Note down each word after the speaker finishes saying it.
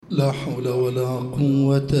لا حول ولا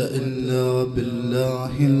قوة إلا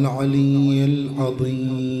بالله العلي العظيم.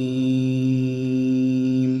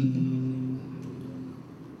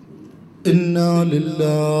 إنا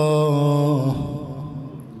لله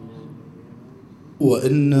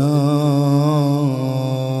وإنا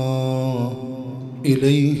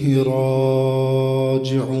إليه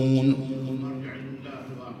راجعون.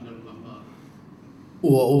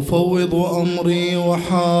 وأفوض أمري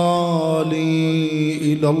وحالي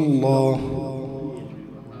إلى الله،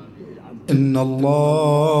 إن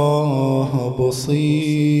الله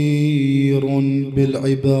بصير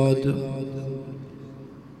بالعباد.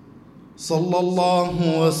 صلى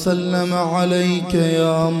الله وسلم عليك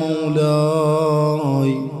يا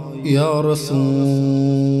مولاي يا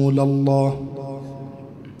رسول الله،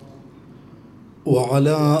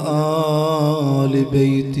 وعلى آل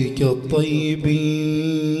بيتك الطيبين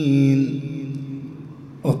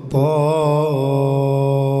الطاهرين.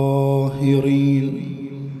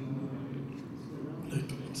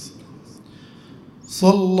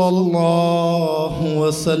 صلى الله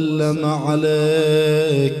وسلم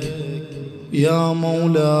عليك يا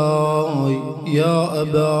مولاي يا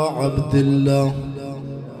أبا عبد الله،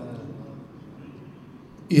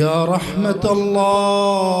 يا رحمة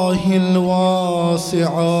الله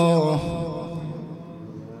الواسعة،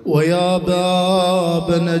 ويا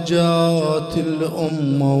باب نجاة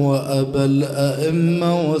الأمة، وأبا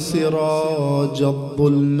الأئمة، وسراج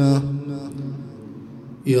الظلمة،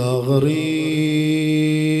 يا غريب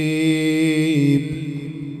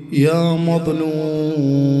يا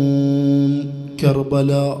مظلوم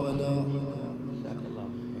كربلاء.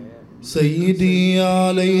 سيدي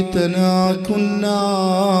يا ليتنا كنا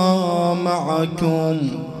معكم،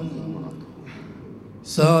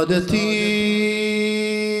 سادتي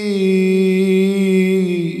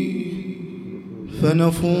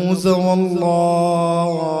فنفوز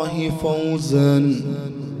والله فوزا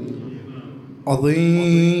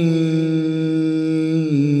عظيما.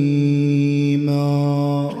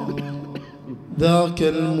 ذاك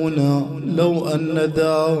المنى لو أن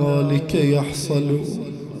ذلك يحصل،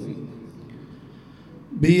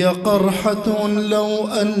 بي قرحة لو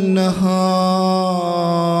أنها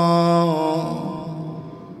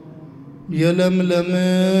يلملم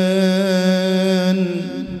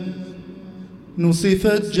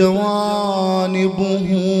نصفت جوانبه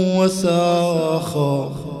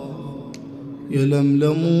وساخا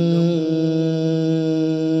يلملم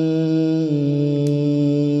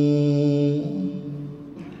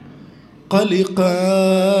قلقا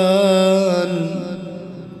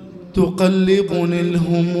تقلبني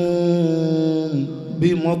الهموم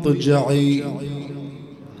بمضجعي،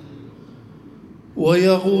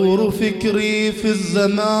 ويغور فكري في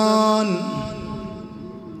الزمان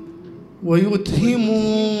ويتهم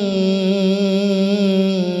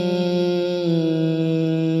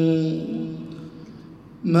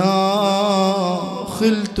ما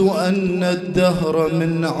خلت أن الدهر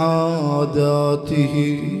من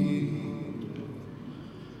عاداته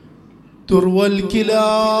تروى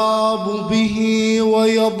الكلاب به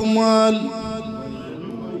ويضمل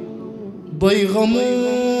ضيغم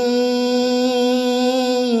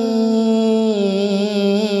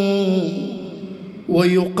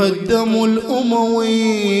ويقدم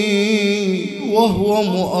الأموي وهو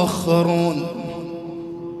مؤخر،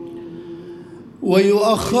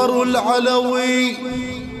 ويؤخر العلوي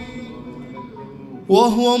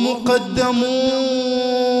وهو مقدم،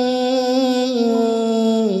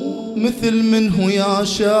 مثل منه يا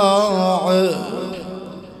شاعر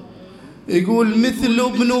يقول مثل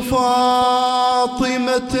ابن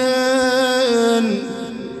فاطمة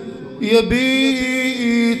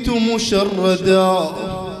يبيت مشردا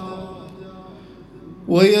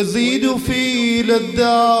ويزيد في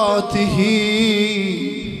لذاته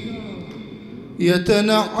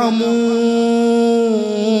يتنعم،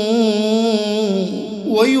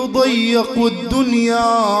 ويضيق الدنيا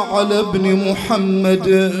على ابن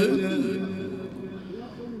محمد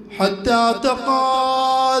حتى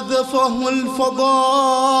تقاذفه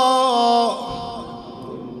الفضاء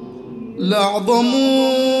الأعظم.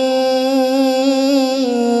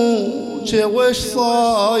 وش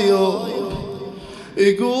صاير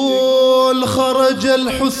يقول خرج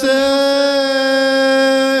الحسين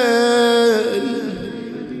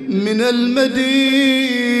من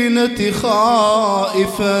المدينة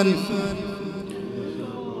خائفا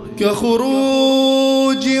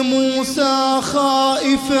كخروج موسى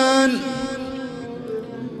خائفا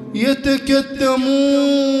يتكتم،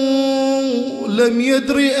 لم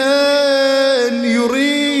يدر أن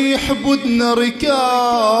يريح بدن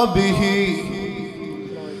ركابه،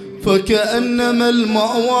 فكأنما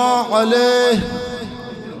المأوى عليه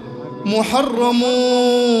محرم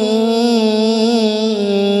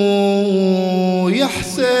يا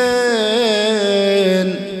حسين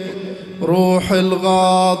روح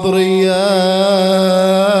الغاضرية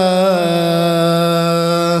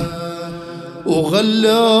وغلق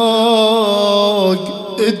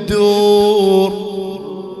الدور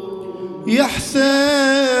يا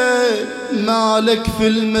حسين مالك في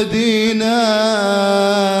المدينة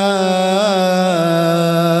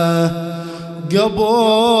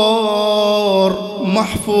قبر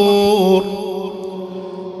محفور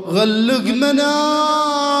غلق منازلكم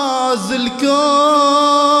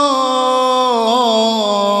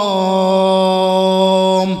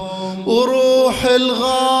وروح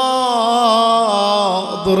الغاضرية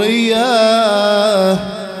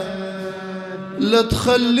لا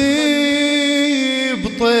تخلي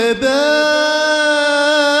بطيبة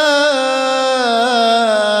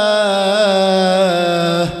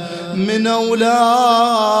من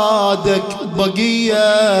أولادك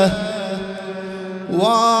بقية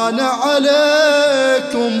وانا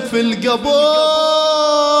عليكم في القبر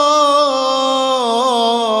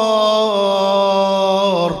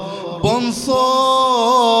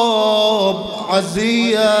بنصب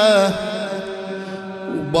عزية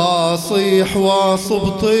وباصيح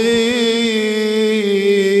واصبطي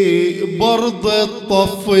برض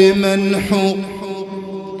الطف منحو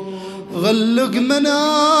غلق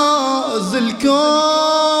منازلكم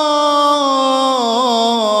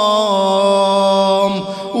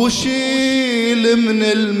وشيل من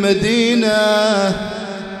المدينة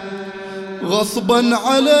غصبا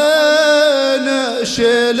علينا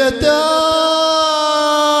شيلتك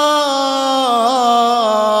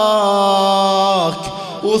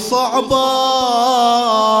وصعبة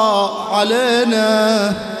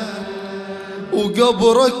علينا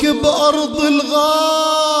وقبرك بأرض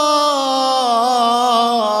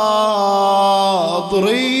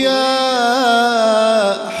الغاضرية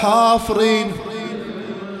حافرين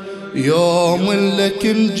يوم لك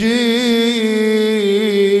نجي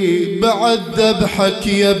بعد ذبحك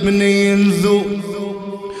يا ابني ينزو.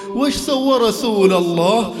 وش سوى رسول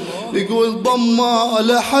الله؟ يقول ضمّ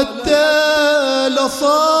حتى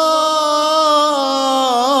لصاق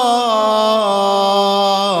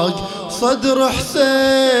صدر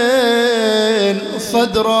حسين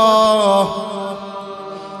صدره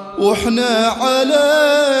واحنا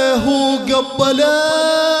عليه وقبله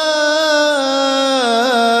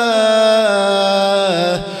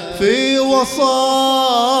في وسط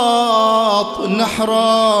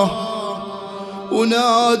نحره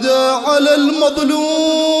ونادى على المظلوم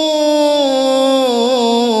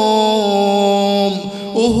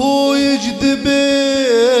وهو يجذب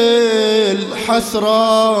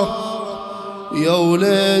الحسرة يا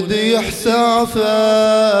وليدي حسافة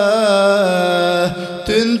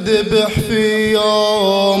تنذبح في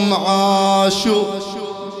يوم عاشور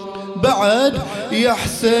بعد يا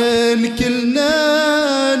حسين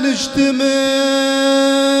كلنا نجتمع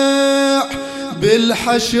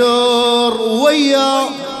بالحشر ويا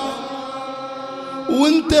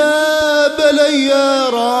وانت بلي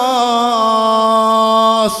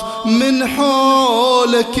راس من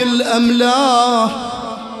حولك الأملاح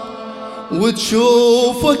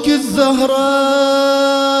وتشوفك الزهرة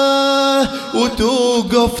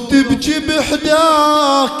وتوقف تبكي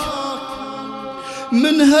بحداك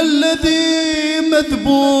من هالذي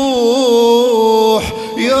مذبوح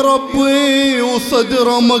يا ربي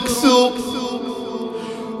وصدره مكسور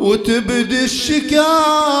وتبدي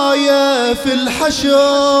الشكاية في الحشر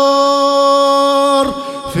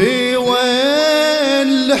في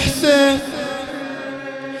وين الحسين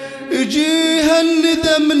يجيها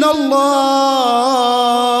الندى من الله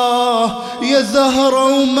يا زهرة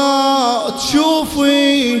وما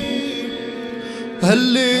تشوفي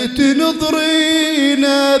هاللي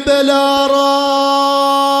تنظرينا بلا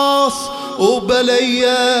راس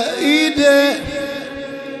وبليا ايده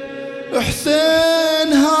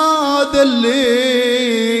حسين هذا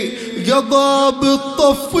اللي قضى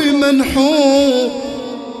بالطف منحور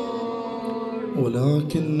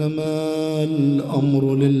ولكنما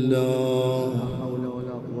الأمر لله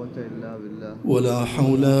ولا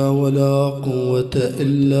حول ولا قوة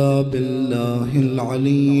إلا بالله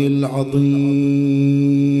العلي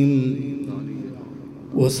العظيم.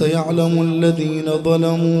 وسيعلم الذين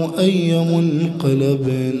ظلموا أي منقلب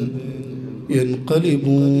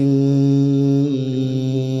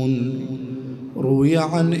ينقلبون. روي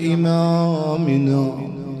عن إمامنا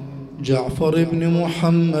جعفر بن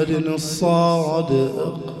محمد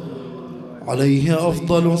الصادق عليه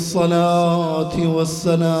أفضل الصلاة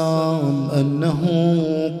والسلام أنه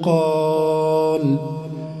قال: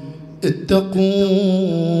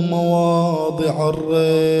 اتقوا مواضع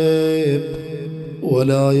الريب،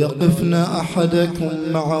 ولا يقفن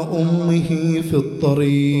أحدكم مع أمه في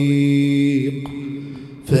الطريق،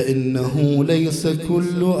 فإنه ليس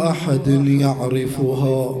كل أحد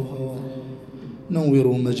يعرفها.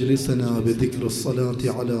 نوروا مجلسنا بذكر الصلاة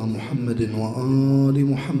على محمد وآل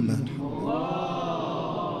محمد.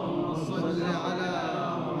 اللهم صل على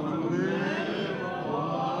محمد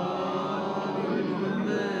وآل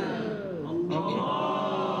محمد.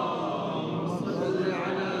 اللهم صل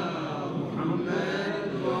على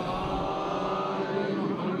محمد وآل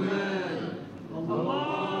محمد.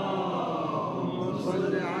 اللهم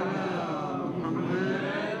صل على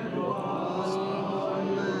محمد وآل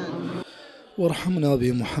محمد. وارحمنا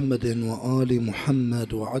بمحمد وآل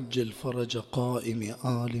محمد، وعجل فرج قائم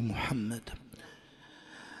آل محمد.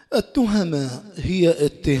 التهمة هي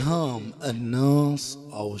اتهام الناس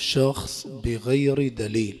أو شخص بغير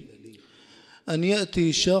دليل. أن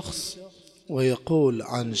يأتي شخص ويقول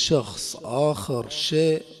عن شخص آخر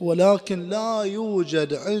شيء ولكن لا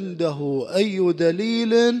يوجد عنده أي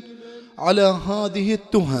دليل على هذه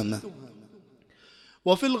التهمة.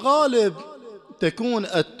 وفي الغالب تكون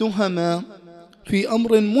التهمة في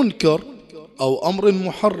أمر منكر أو أمر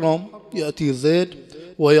محرم. يأتي زيد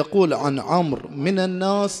ويقول عن عمرو من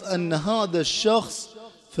الناس أن هذا الشخص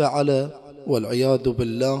فعل والعياذ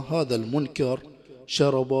بالله هذا المنكر،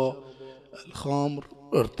 شرب الخمر،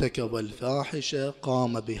 ارتكب الفاحشة،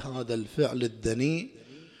 قام بهذا الفعل الدنيء.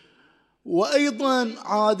 وأيضا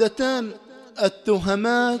عادة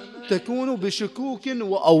التهمات تكون بشكوك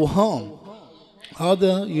وأوهام.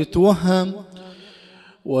 هذا يتوهم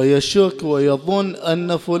ويشك ويظن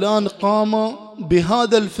أن فلان قام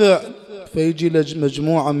بهذا الفعل، فيجي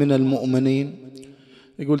مجموعة من المؤمنين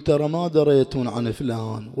يقول ترى ما دريتون عن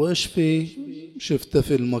فلان، وإيش فيه؟ شفته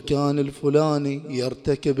في المكان الفلاني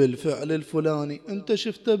يرتكب الفعل الفلاني، أنت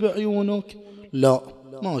شفته بعيونك؟ لا،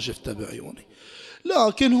 ما شفته بعيوني،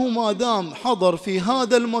 لكنه ما دام حضر في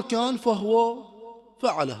هذا المكان فهو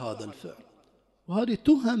فعل هذا الفعل. وهذه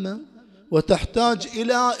تهمة وتحتاج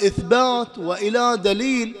إلى إثبات وإلى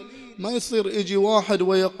دليل. ما يصير يجي واحد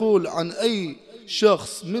ويقول عن أي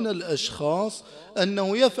شخص من الأشخاص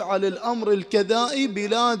أنه يفعل الأمر الكذائي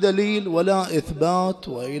بلا دليل ولا إثبات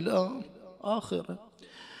وإلى آخره.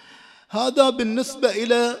 هذا بالنسبة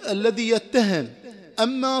إلى الذي يتهم.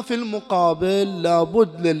 أما في المقابل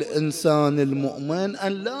لابد للإنسان المؤمن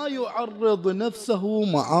أن لا يعرض نفسه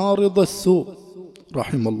معارض السوء.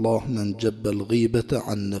 رحم الله من جب الغيبة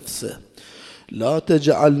عن نفسه. لا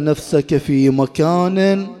تجعل نفسك في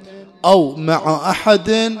مكان أو مع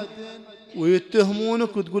أحد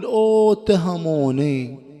ويتهمونك وتقول أوه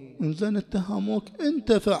اتهموني. إنزين اتهموك،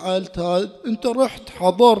 أنت فعلت هذا، أنت رحت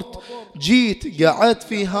حضرت جيت قعدت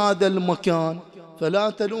في هذا المكان، فلا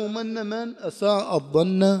تلومن من أساء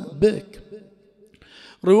الظن بك.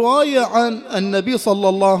 رواية عن النبي صلى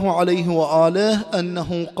الله عليه وآله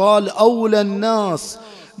أنه قال أولى الناس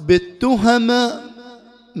بالتهمة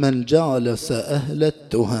من جالس أهل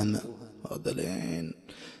التهم. هذا لين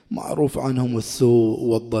معروف عنهم السوء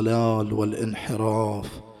والضلال والانحراف،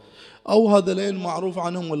 أو هذا لين معروف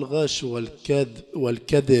عنهم الغش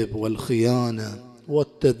والكذب والخيانة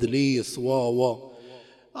والتدليس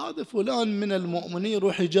هذا فلان من المؤمنين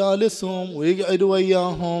يروح يجالسهم ويقعد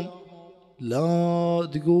وياهم. لا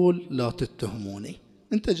تقول لا تتهموني،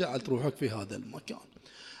 أنت جعلت روحك في هذا المكان.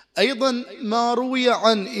 أيضا ما روي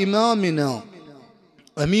عن إمامنا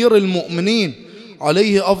أمير المؤمنين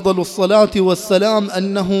عليه أفضل الصلاة والسلام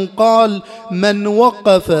أنه قال من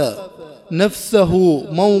وقف نفسه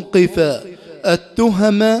موقف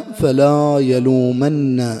التهم فلا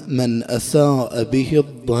يلومن من أساء به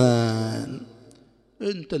الظن.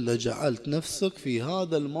 أنت اللي جعلت نفسك في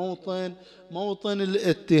هذا الموطن، موطن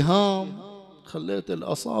الاتهام، خليت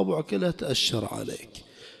الأصابع كلها تأشر عليك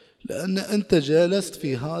لأن أنت جلست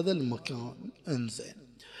في هذا المكان. انزين،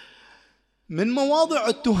 من مواضع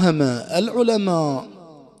التهمة العلماء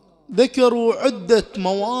ذكروا عدة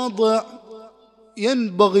مواضع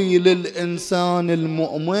ينبغي للإنسان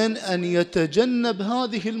المؤمن أن يتجنب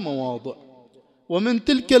هذه المواضع. ومن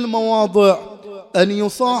تلك المواضع أن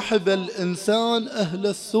يصاحب الإنسان أهل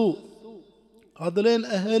السوء. هذين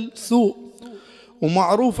أهل سوء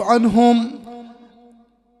ومعروف عنهم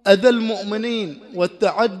أذى المؤمنين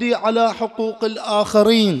والتعدي على حقوق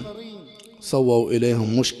الآخرين. سووا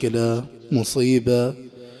إليهم مشكلة مصيبة،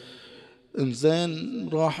 إنزين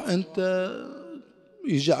راح أنت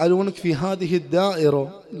يجعلونك في هذه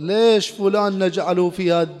الدائرة. ليش فلان نجعله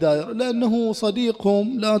في هذه الدائرة؟ لأنه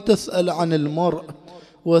صديقهم. لا تسأل عن المرء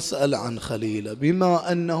واسأل عن خليله.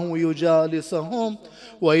 بما أنه يجالسهم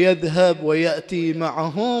ويذهب ويأتي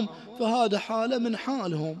معهم فهذا حالة من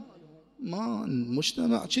حالهم، ما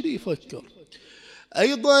المجتمع كذي يفكر.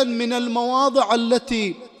 أيضا من المواضع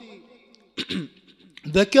التي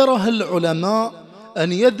ذكرها العلماء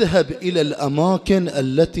أن يذهب إلى الأماكن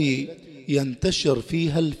التي ينتشر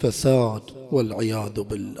فيها الفساد والعياذ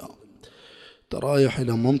بالله. ترايح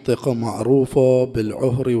إلى منطقة معروفة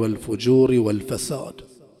بالعهر والفجور والفساد،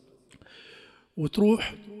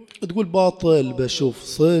 وتروح تقول باطل، بشوف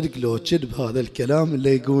صدق لو كذب هذا الكلام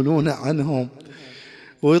اللي يقولونه عنهم.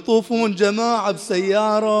 ويطوفون جماعة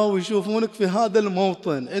بسيارة ويشوفونك في هذا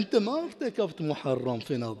الموطن، انت ما ارتكبت محرم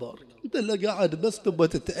في نظرك، انت اللي قاعد بس تبغى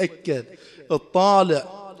تتأكد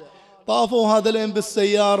تطالع. طافوا هذا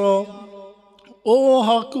بالسيارة، اوه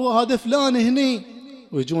هاكو هذا فلان هني،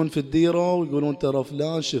 ويجون في الديرة ويقولون ترى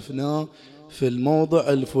فلان شفناه في الموضع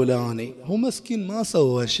الفلاني. هو مسكين ما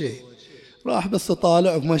سوى شيء، راح بس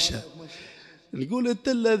طالع ومشى. نقول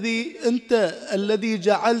انت الذي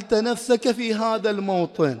جعلت نفسك في هذا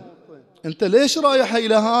الموطن، انت ليش رايح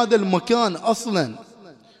الى هذا المكان اصلا؟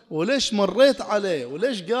 وليش مريت عليه؟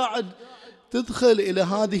 وليش قاعد تدخل الى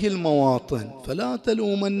هذه المواطن؟ فلا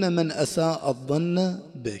تلومن من اساء الظن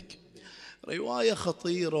بك. رواية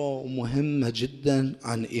خطيرة ومهمة جدا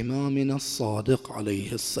عن إمامنا الصادق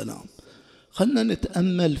عليه السلام، خلنا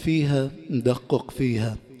نتأمل فيها ندقق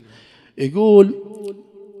فيها. يقول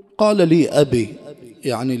قال لي أبي،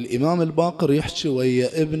 يعني الإمام الباقر يحكي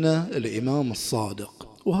ويا ابنه الإمام الصادق،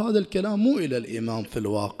 وهذا الكلام مو إلى الإمام في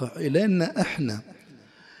الواقع، إلينا إحنا.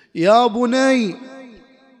 يا بني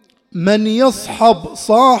من يصحب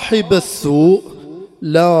صاحب السوء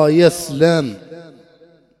لا يسلم.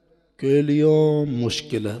 كل يوم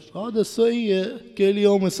مشكلة، هذا السيء كل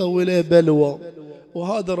يوم يسوي له بلوى،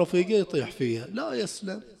 وهذا رفيقه يطيح فيها، لا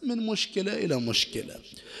يسلم من مشكلة إلى مشكلة.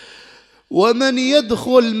 ومن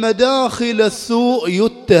يدخل مداخل السوء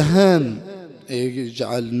يتهم،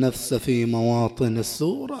 يجعل نفسه في مواطن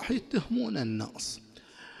السوء راح يتهمون الناس.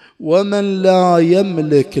 ومن لا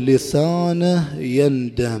يملك لسانه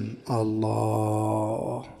يندم.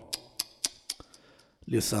 الله،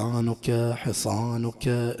 لسانك حصانك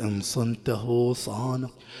إن صنته صانك.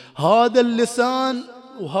 هذا اللسان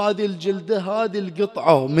وهذه الجلدة، هذه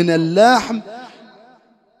القطعة من اللحم،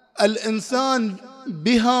 الإنسان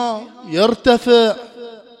بها يرتفع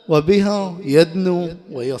وبها يدنو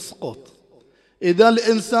ويسقط. إذا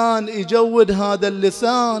الإنسان يجود هذا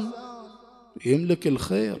اللسان يملك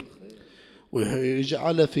الخير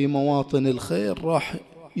ويجعله في مواطن الخير، راح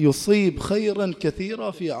يصيب خيرا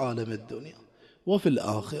كثيرا في عالم الدنيا وفي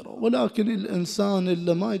الآخرة. ولكن الإنسان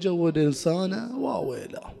اللي ما يجود إنسانه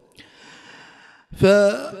واويله.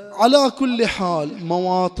 فعلى كل حال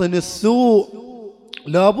مواطن السوء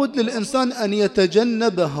لابد للإنسان أن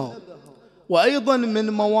يتجنبها. وأيضا من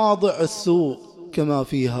مواضع السوء كما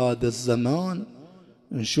في هذا الزمان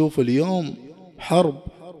نشوف اليوم حرب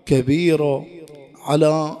كبيرة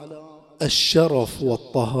على الشرف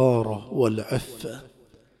والطهارة والعفة.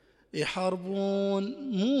 يحاربون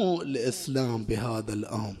مو الإسلام بهذا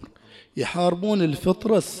الأمر، يحاربون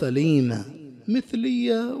الفطرة السليمة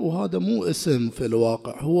مثلية، وهذا مو اسم في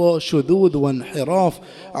الواقع، هو شذوذ وانحراف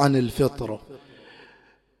عن الفطرة.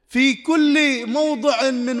 في كل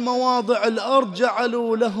موضع من مواضع الأرض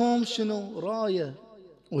جعلوا لهم شنو؟ راية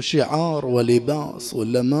وشعار ولباس،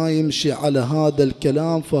 ولا ما يمشي على هذا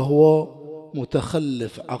الكلام فهو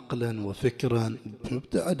متخلف عقلا وفكرا،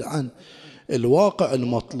 مبتعد عن الواقع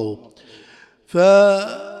المطلوب.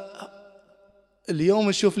 فاليوم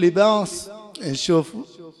نشوف لباس، نشوف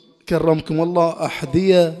كرمكم الله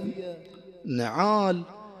أحذية، نعال،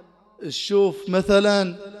 نشوف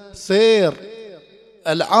مثلا سير،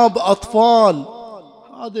 ألعاب أطفال،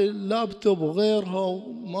 هذا اللابتوب وغيرها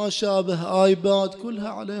وما شابه، آيباد، كلها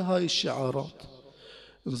عليها هاي الشعارات.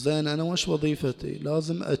 زين أنا وش وظيفتي؟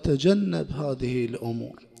 لازم أتجنب هذه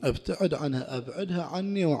الأمور، أبتعد عنها، أبعدها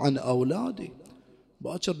عني وعن أولادي.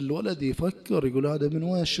 باكر الولد يفكر يقول هذا من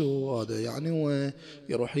وين، شو هذا يعني،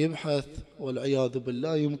 ويروح يبحث والعياذ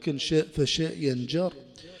بالله يمكن شيء فشيء ينجر.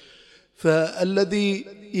 فالذي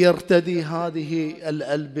يرتدي هذه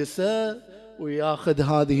الألبسة وياخذ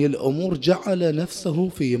هذه الأمور جعل نفسه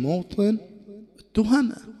في موطن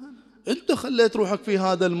التهمة. أنت خليت روحك في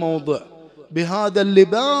هذا الموضع بهذا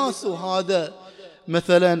اللباس وهذا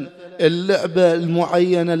مثلا اللعبة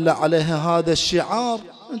المعينة اللي عليها هذا الشعار،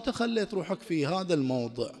 أنت خليت روحك في هذا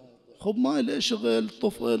الموضع. خب ما له شغل،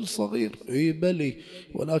 طفل صغير اي بلي،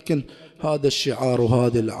 ولكن هذا الشعار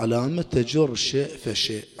وهذه العلامة تجر شيء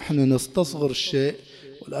فشيء. احنا نستصغر الشيء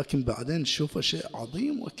ولكن بعدين نشوفه شيء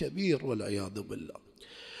عظيم وكبير والعياذ بالله.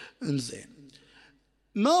 انزين،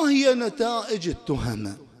 ما هي نتائج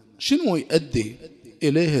التهمة؟ شنو يؤدي؟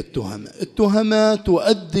 إليه التهمة. التهمة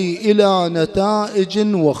تؤدي إلى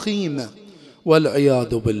نتائج وخيمة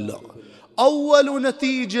والعياذ بالله. أول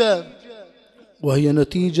نتيجة، وهي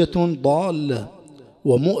نتيجة ضالة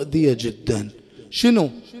ومؤذية جدا، شنو؟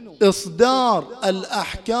 إصدار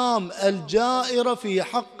الأحكام الجائرة في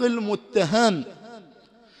حق المتهم.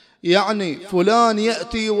 يعني فلان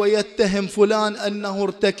يأتي ويتهم فلان أنه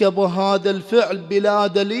ارتكب هذا الفعل بلا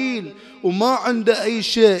دليل وما عنده أي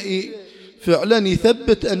شيء فعلا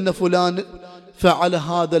يثبت أن فلان فعل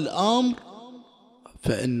هذا الأمر،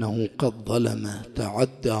 فإنه قد ظلم،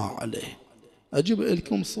 تعدى عليه. أجيب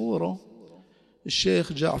لكم صورة.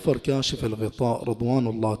 الشيخ جعفر كاشف الغطاء رضوان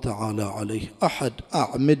الله تعالى عليه، أحد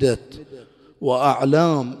أعمدة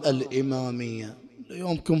وأعلام الإمامية،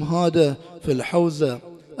 يومكم هذا في الحوزة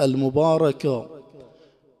المباركة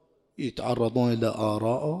يتعرضون إلى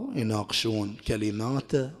آراءه، يناقشون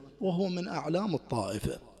كلماته، وهو من أعلام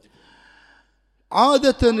الطائفة.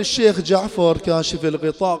 عادة الشيخ جعفر كاشف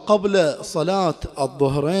الغطاء قبل صلاة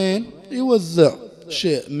الظهرين يوزع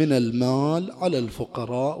شيء من المال على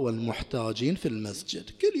الفقراء والمحتاجين في المسجد،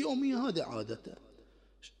 كل يوم هذه عادته،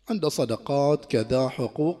 عنده صدقات كذا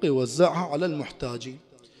حقوق يوزعها على المحتاجين.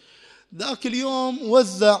 ذاك اليوم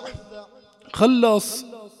وزع، خلص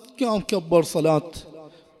قام كبر صلاة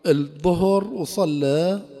الظهر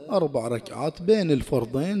وصلى 4 ركعات بين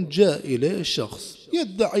الفرضين. جاء إليه شخص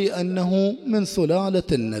يدعي أنه من سلالة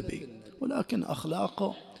النبي، ولكن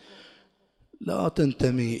أخلاقه لا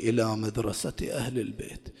تنتمي إلى مدرسة أهل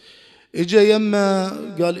البيت. إجا يما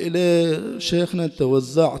قال إليه شيخنا أنت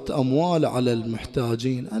وزعت أموال على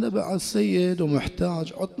المحتاجين، أنا بعد سيد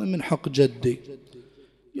ومحتاج، عطني من حق جدي.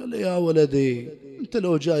 قال لي يا ولدي أنت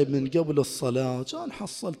لو جاي من قبل الصلاة كان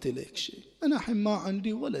حصلت لك شيء، أنا الحين ما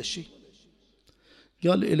عندي ولا شيء.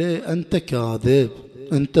 قال إليه أنت كاذب،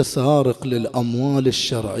 أنت سارق للأموال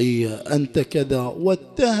الشرعية، أنت كذا،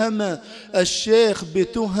 واتهم الشيخ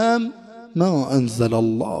بتهم ما أنزل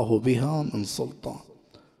الله بها من سلطان.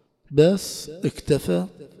 بس اكتفى،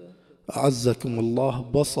 أعزكم الله،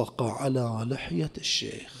 بصق على لحية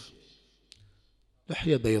الشيخ،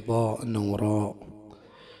 لحية بيضاء نوراء،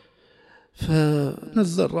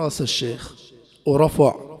 فنزل رأس الشيخ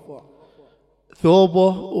ورفع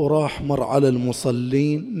ثوبه وراح مر على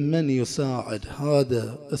المصلين من يساعد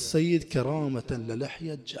هذا السيد كرامة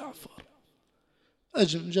للحية جعفر.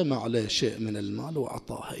 جمع عليه شيء من المال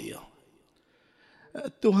وأعطاه إياه.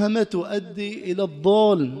 التهمة تؤدي إلى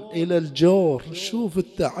الظلم، إلى الجور. شوف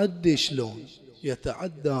التعدي شلون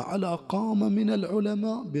يتعدى على قامة من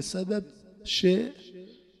العلماء بسبب شيء،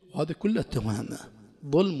 وهذا كله تهمة،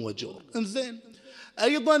 ظلم وجور. انزين،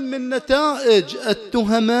 أيضا من نتائج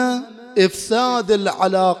التهمة إفساد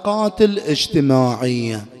العلاقات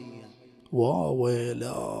الاجتماعية.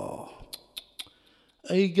 وويلا،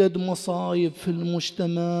 أي قد مصايب في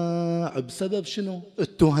المجتمع بسبب شنو؟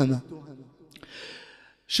 التهمة.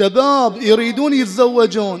 شباب يريدون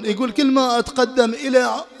يتزوجون، يقول كل ما أتقدم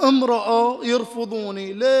إلى امرأة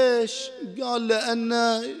يرفضوني. ليش؟ قال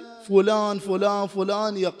لأن فلان فلان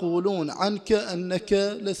فلان يقولون عنك أنك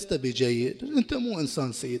لست بجيد، أنت مو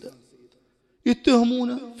إنسان سيدة.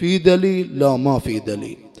 يتهمونه في دليل؟ لا، ما في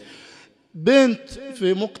دليل. بنت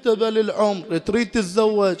في مقتبل العمر تريد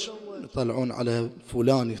تتزوج، يطلعون على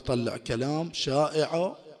فلان يطلع كلام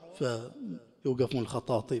شائعة فيوقفون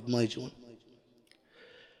الخطاطيب ما يجون.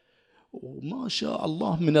 وما شاء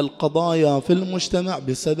الله من القضايا في المجتمع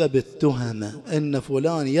بسبب التهمة، أن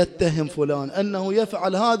فلان يتهم فلان أنه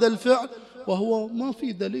يفعل هذا الفعل وهو ما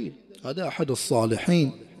في دليل. هذا أحد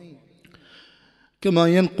الصالحين، كما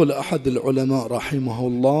ينقل أحد العلماء رحمه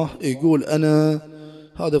الله، يقول أنا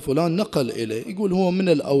هذا فلان نقل إليه، يقول هو من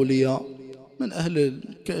الأولياء، من أهل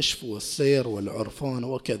الكشف والسير والعرفان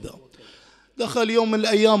وكذا. دخل يوم من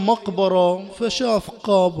الأيام مقبرة فشاف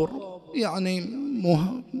قابر يعني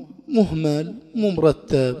مهمل مو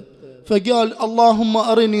مرتب، فقال اللهم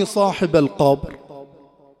أرني صاحب القبر.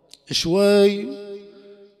 شوي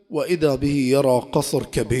وإذا به يرى قصر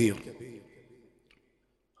كبير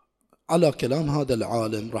على كلام هذا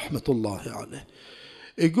العالم رحمة الله عليه.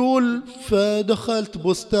 يقول فدخلت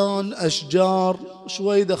بستان أشجار،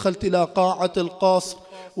 شوي دخلت إلى قاعة القصر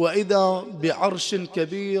وإذا بعرش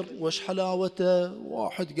كبير. وش حلاوته؟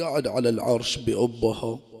 واحد قاعد على العرش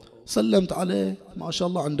بأبه. سلمت عليه، ما شاء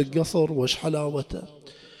الله عندك قصر، وش حلاوته؟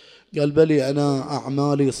 قال بلي أنا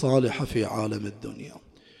أعمالي صالحة في عالم الدنيا،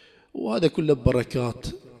 وهذا كله ببركات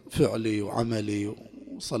فعلي وعملي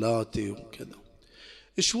وصلاتي وكذا.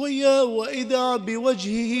 شوية وإذا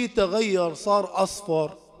بوجهه تغير، صار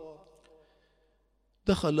أصفر.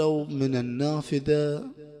 دخلوا من النافذة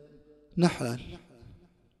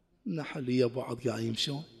نحل يا بعض قاعد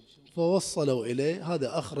يمشون، فوصلوا إليه،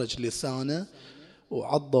 هذا أخرج لسانه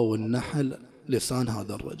وعضوا النحل لسان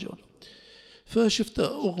هذا الرجل. فشفته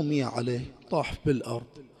أغمي عليه، طاح بالأرض،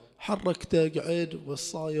 حركته قعد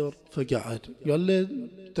والصاير فقعد. قال لي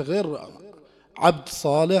أنت غير عبد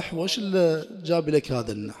صالح، وش اللي جاب لك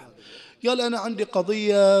هذا النحل؟ قال أنا عندي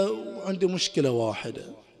قضية وعندي مشكلة واحدة.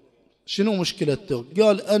 شنو مشكلته؟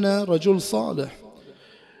 قال أنا رجل صالح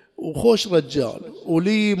وخوش رجال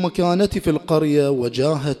ولي مكانتي في القرية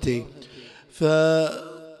وجاهتي،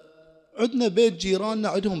 فعندنا بيت جيراننا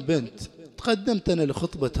عندهم بنت، تقدمت أنا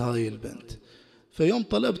لخطبة هاي البنت، فيوم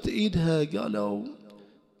طلبت إيدها قالوا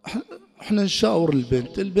احنا نشاور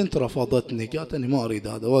البنت رفضتني، قالت أنا ما أريد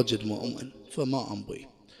هذا، واجد مؤمن فما أمضي.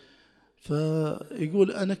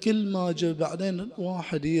 فيقول أنا كل ما جاء بعدين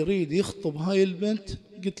واحد يريد يخطب هاي البنت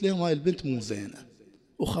قلت لهم هاي البنت مو زينة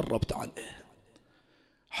وخربت عليها،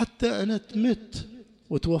 حتى أنا تمت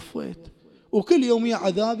وتوفيت، وكل يوم يا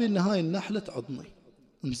عذابي إن هاي النحلة تعضني.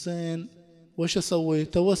 زين وش أسوي؟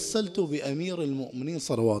 توسلت بأمير المؤمنين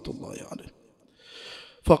صلوات الله عليه،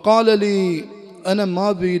 فقال لي أنا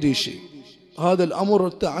ما بيدي شيء، هذا الأمر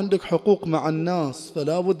أنت عندك حقوق مع الناس،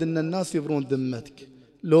 فلا بد أن الناس يبرون ذمتك،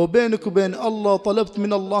 لو بينك وبين الله طلبت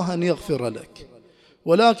من الله أن يغفر لك،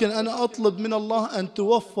 ولكن أنا أطلب من الله أن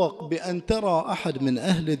توفق بأن ترى أحد من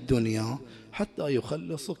أهل الدنيا حتى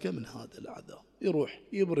يخلصك من هذا العذاب، يروح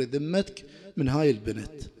يبري ذمتك من هاي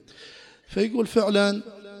البنت. فيقول فعلا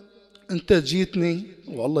أنت جيتني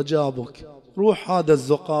والله جابك، روح هذا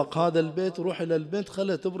الزقاق هذا البيت، روح إلى البنت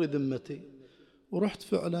خلها تبري ذمتي. ورحت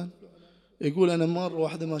فعلا. يقول أنا مرة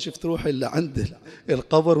واحدة ما شفت روحي إلا عند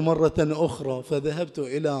القبر مرة أخرى، فذهبت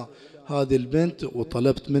إلى هذه البنت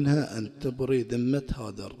وطلبت منها أن تبري ذمة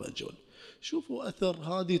هذا الرجل. شوفوا أثر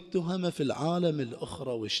هذه التهمة في العالم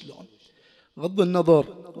الأخرى وشلون، غض النظر،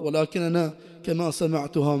 ولكن أنا كما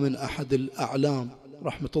سمعتها من أحد الأعلام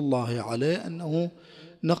رحمة الله عليه أنه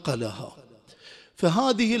نقلها.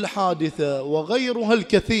 فهذه الحادثة وغيرها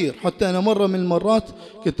الكثير، حتى أنا مرة من المرات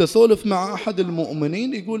كنت أسولف مع أحد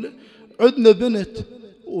المؤمنين يقول عندنا بنت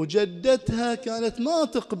وجدتها كانت ما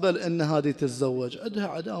تقبل أن هذه تتزوج، عندها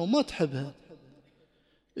عداوة ما تحبها.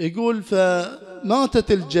 يقول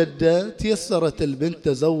فماتت الجدة، تيسرت البنت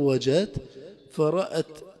تزوجت، فرأت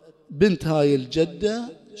بنت هاي الجدة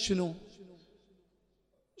شنو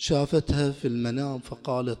شافتها في المنام،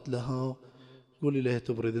 فقالت لها قولي لها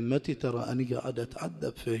تبري ذمتي، ترى أنا قاعد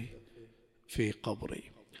أتعذب في قبري.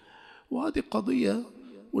 وهذه قضية،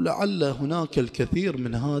 ولعل هناك الكثير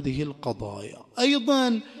من هذه القضايا.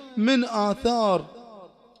 أيضا من آثار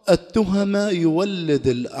التهمة يولد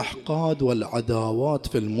الأحقاد والعداوات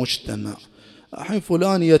في المجتمع. الحين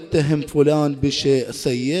فلان يتهم فلان بشيء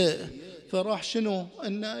سيء، فراح شنو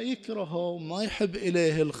أنه يكرهه وما يحب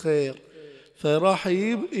إليه الخير، فراح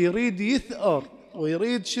يريد يثأر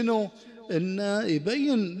ويريد شنو أنه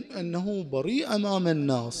يبين أنه بريء أمام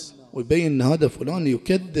الناس، ويبين أن هذا فلان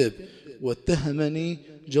يكذب واتهمني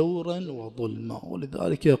جورا وظلما.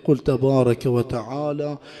 ولذلك يقول تبارك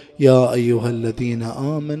وتعالى يا أيها الذين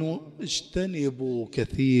آمنوا اجتنبوا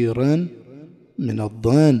كثيرا من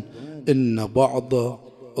الظن إن بعض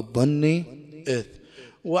الظن إثم.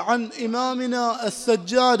 وعن إمامنا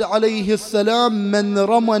السجاد عليه السلام من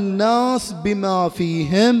رمى الناس بما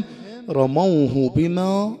فيهم رموه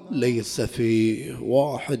بما ليس فيه.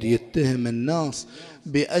 واحد يتهم الناس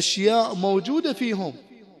بأشياء موجودة فيهم،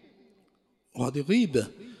 وهذه غيبة،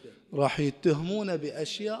 راح يتهمون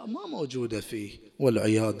بأشياء ما موجودة فيه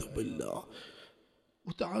والعياذ بالله.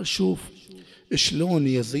 وتعال شوف شلون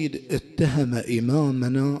يزيد اتهم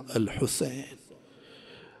إمامنا الحسين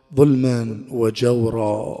ظلما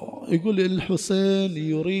وجورا. يقول الحسين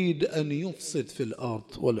يريد أن يفسد في الأرض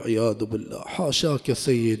والعياذ بالله، حاشاك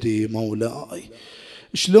سيدي مولاي.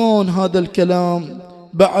 شلون هذا الكلام؟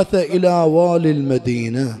 بعث إلى والي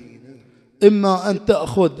المدينة إما أن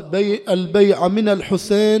تأخذ البيعة من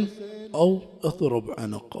الحسين أو اضرب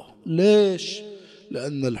عنقه. ليش؟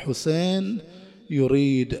 لأن الحسين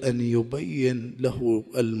يريد أن يبين له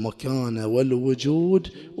المكانة والوجود،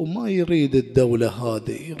 وما يريد الدولة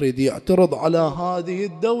هذه، يريد يعترض على هذه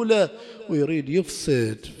الدولة ويريد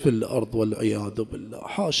يفسد في الأرض والعياذ بالله.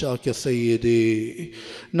 حاشاك سيدي.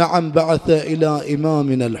 نعم، بعث إلى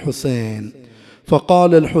إمامنا الحسين،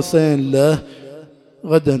 فقال الحسين له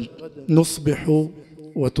غدا نصبح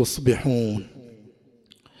وتصبحون،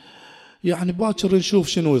 يعني باكر نشوف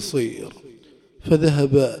شنو يصير.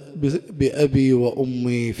 فذهب بأبي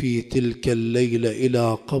وأمي في تلك الليلة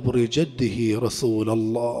إلى قبر جده رسول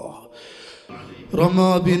الله،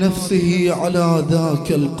 رمى بنفسه على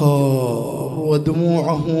ذاك القبر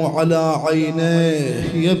ودموعه على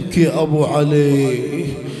عينيه، يبكي أبو علي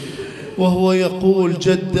وهو يقول: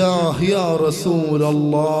 جداه يا رسول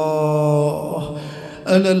الله،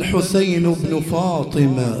 أنا الحسين بن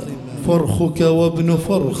فاطمة، فرخك وابن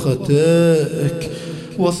فرختك،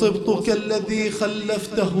 وصبتك الذي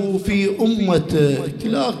خلفته في أمتك،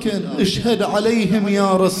 لكن اشهد عليهم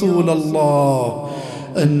يا رسول الله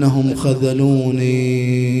أنهم خذلوني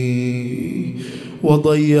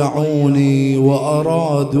وضيعوني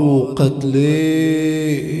وأرادوا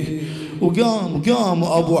قتلي. وقام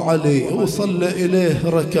أبو علي وصلى إليه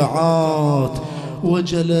ركعات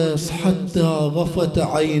وجلس حتى غفت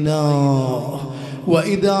عيناه،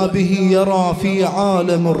 وإذا به يرى في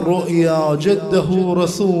عالم الرؤيا جده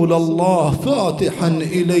رسول الله فاتحا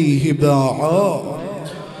إليه باعا،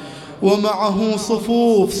 ومعه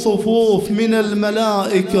صفوف من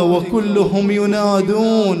الملائكة وكلهم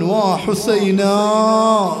ينادون: وحسينا.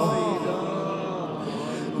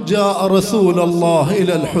 جاء رسول الله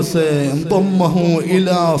إلى الحسين ضمه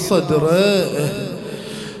إلى صدره،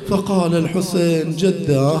 فقال الحسين: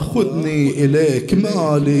 جده خذني إليك،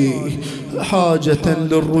 ما لي حاجة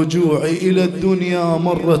للرجوع إلى الدنيا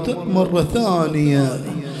مرة ثانية.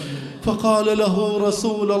 فقال له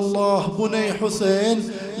رسول الله: بني حسين،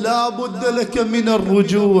 لا بد لك من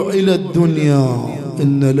الرجوع إلى الدنيا،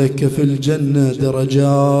 إن لك في الجنة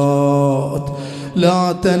درجات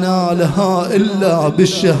لا تنالها إلا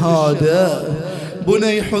بالشهادة.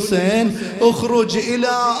 بني حسين، اخرج إلى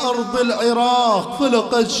أرض العراق،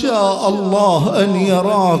 فلقد شاء الله أن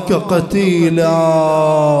يراك قتيلا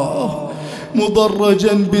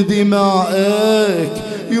مضرجا بدمائك،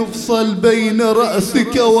 يفصل بين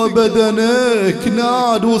رأسك وبدنك،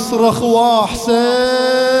 ناد واصرخ: وحسين.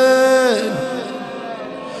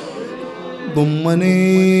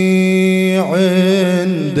 ضمني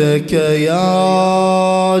عندك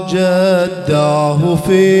يا جداه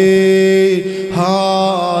في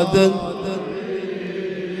هذا،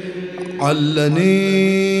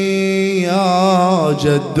 علني يا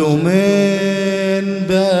جد من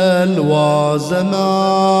بلوى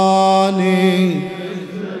زماني،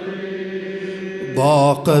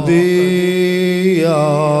 ضاق بي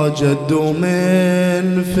يا جد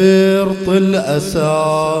من فرط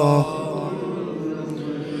الأسى،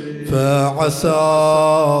 فعسى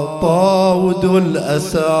طاود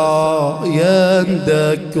الأسى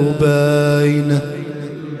يندك بينه،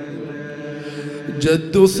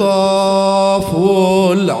 جد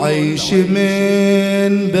صافو العيش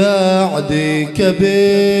من بعدك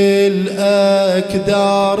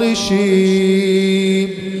بالأكدار شيب،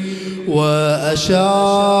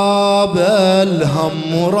 وأشاب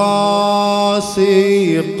الهم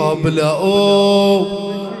راسي قبل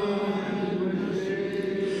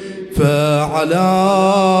فعلى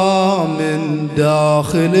من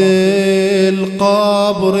داخل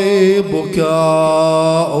القبر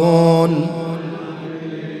بكاء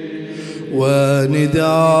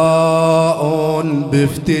ونداء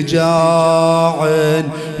بافتجاع: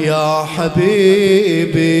 يا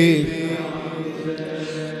حبيبي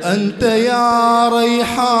أنت يا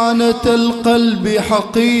ريحانة القلب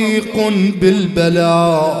حقيق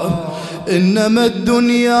بالبلاء، إنما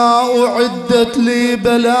الدنيا أعدت لي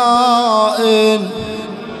بلاء،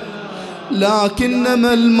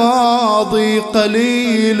 لكنما الماضي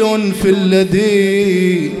قليل في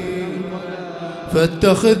الذي،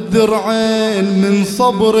 فاتخذ درعين من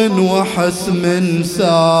صبر وحسم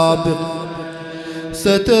سابق،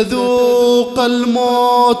 ستذوق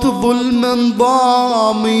الموت ظلما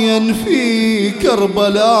ضاميا في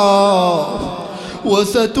كربلاء،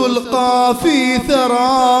 وستلقى في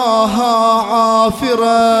ثراها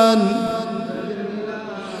عافرا،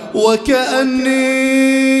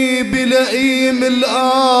 وكأني بلئيم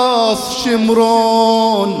الآص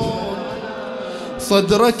شمرون،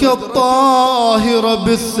 صدرك الطاهر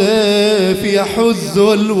بالسيف يحز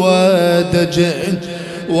الودج،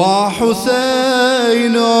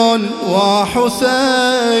 وحسين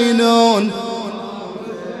وحسين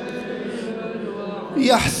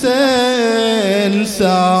يا حسين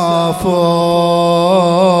سافر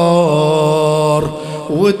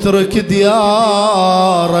واترك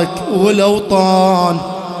ديارك والأوطان،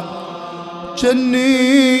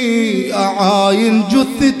 جني أعاين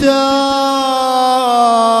جثتك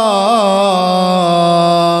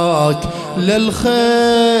للخيل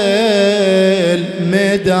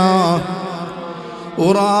ميدان،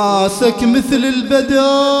 وراسك مثل البدار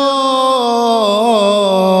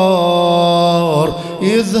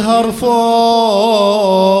يزهر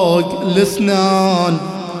فوق الاسنان،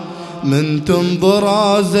 من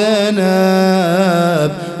تنظر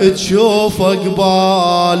زينب تشوف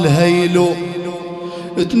قبال هيلو،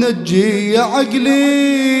 تنجي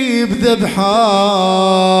عقلي بذبحاك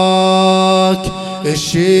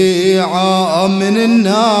الشيعة من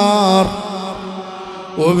النار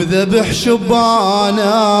وبذبح شبانك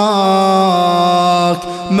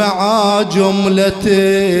مع جملة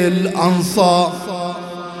الأنصار،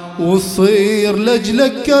 وتصير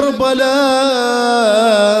لجلك كربلاء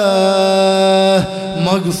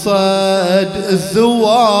مقصد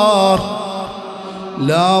الزوار.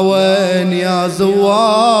 لا وين يا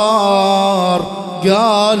زوار؟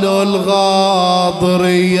 قالوا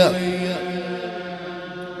الغاضرية.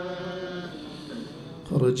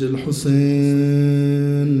 خرج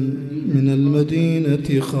الحسين من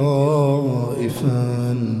المدينة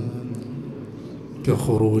خائفا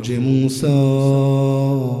كخروج موسى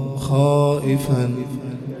خائفا.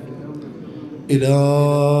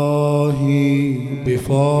 إلهي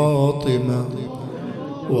بفاطمة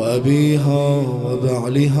وأبيها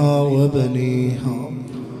وبعلها وبنيها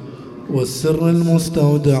والسر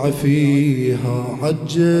المستودع فيها،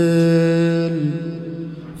 عجل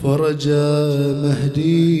فرج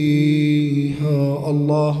مهديها.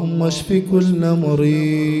 اللهم اشف كل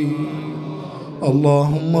مريض،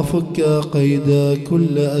 اللهم فك قيد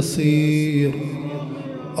كل أسير،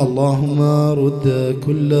 اللهم رد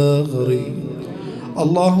كل غريب.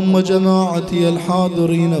 اللهم جماعتي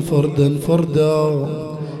الحاضرين فردا فردا،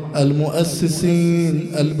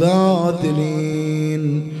 المؤسسين الباذلين،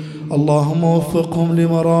 اللهم وفقهم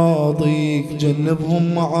لمراضيك،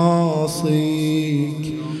 جنبهم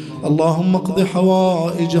معاصيك. اللهم اقض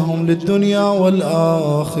حوائجهم للدنيا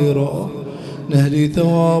والآخرة. نهدي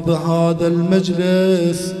ثواب هذا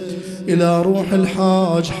المجلس إلى روح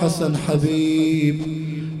الحاج حسن حبيب،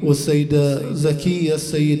 والسيدة زكية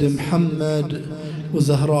السيد محمد،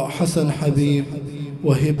 وزهراء حسن حبيب،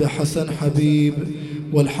 وهبة حسن حبيب،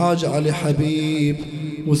 والحاج علي حبيب،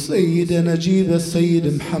 والسيدة نجيبة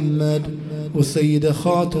السيد محمد، والسيدة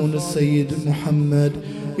خاتون السيد محمد،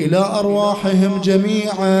 إلى أرواحهم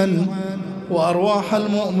جميعا وأرواح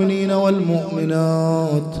المؤمنين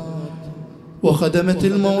والمؤمنات وخدمة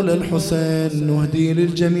المولى الحسين. نهدي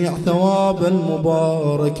للجميع ثواب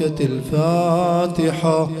المباركة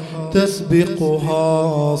الفاتحة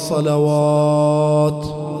تسبقها صلوات.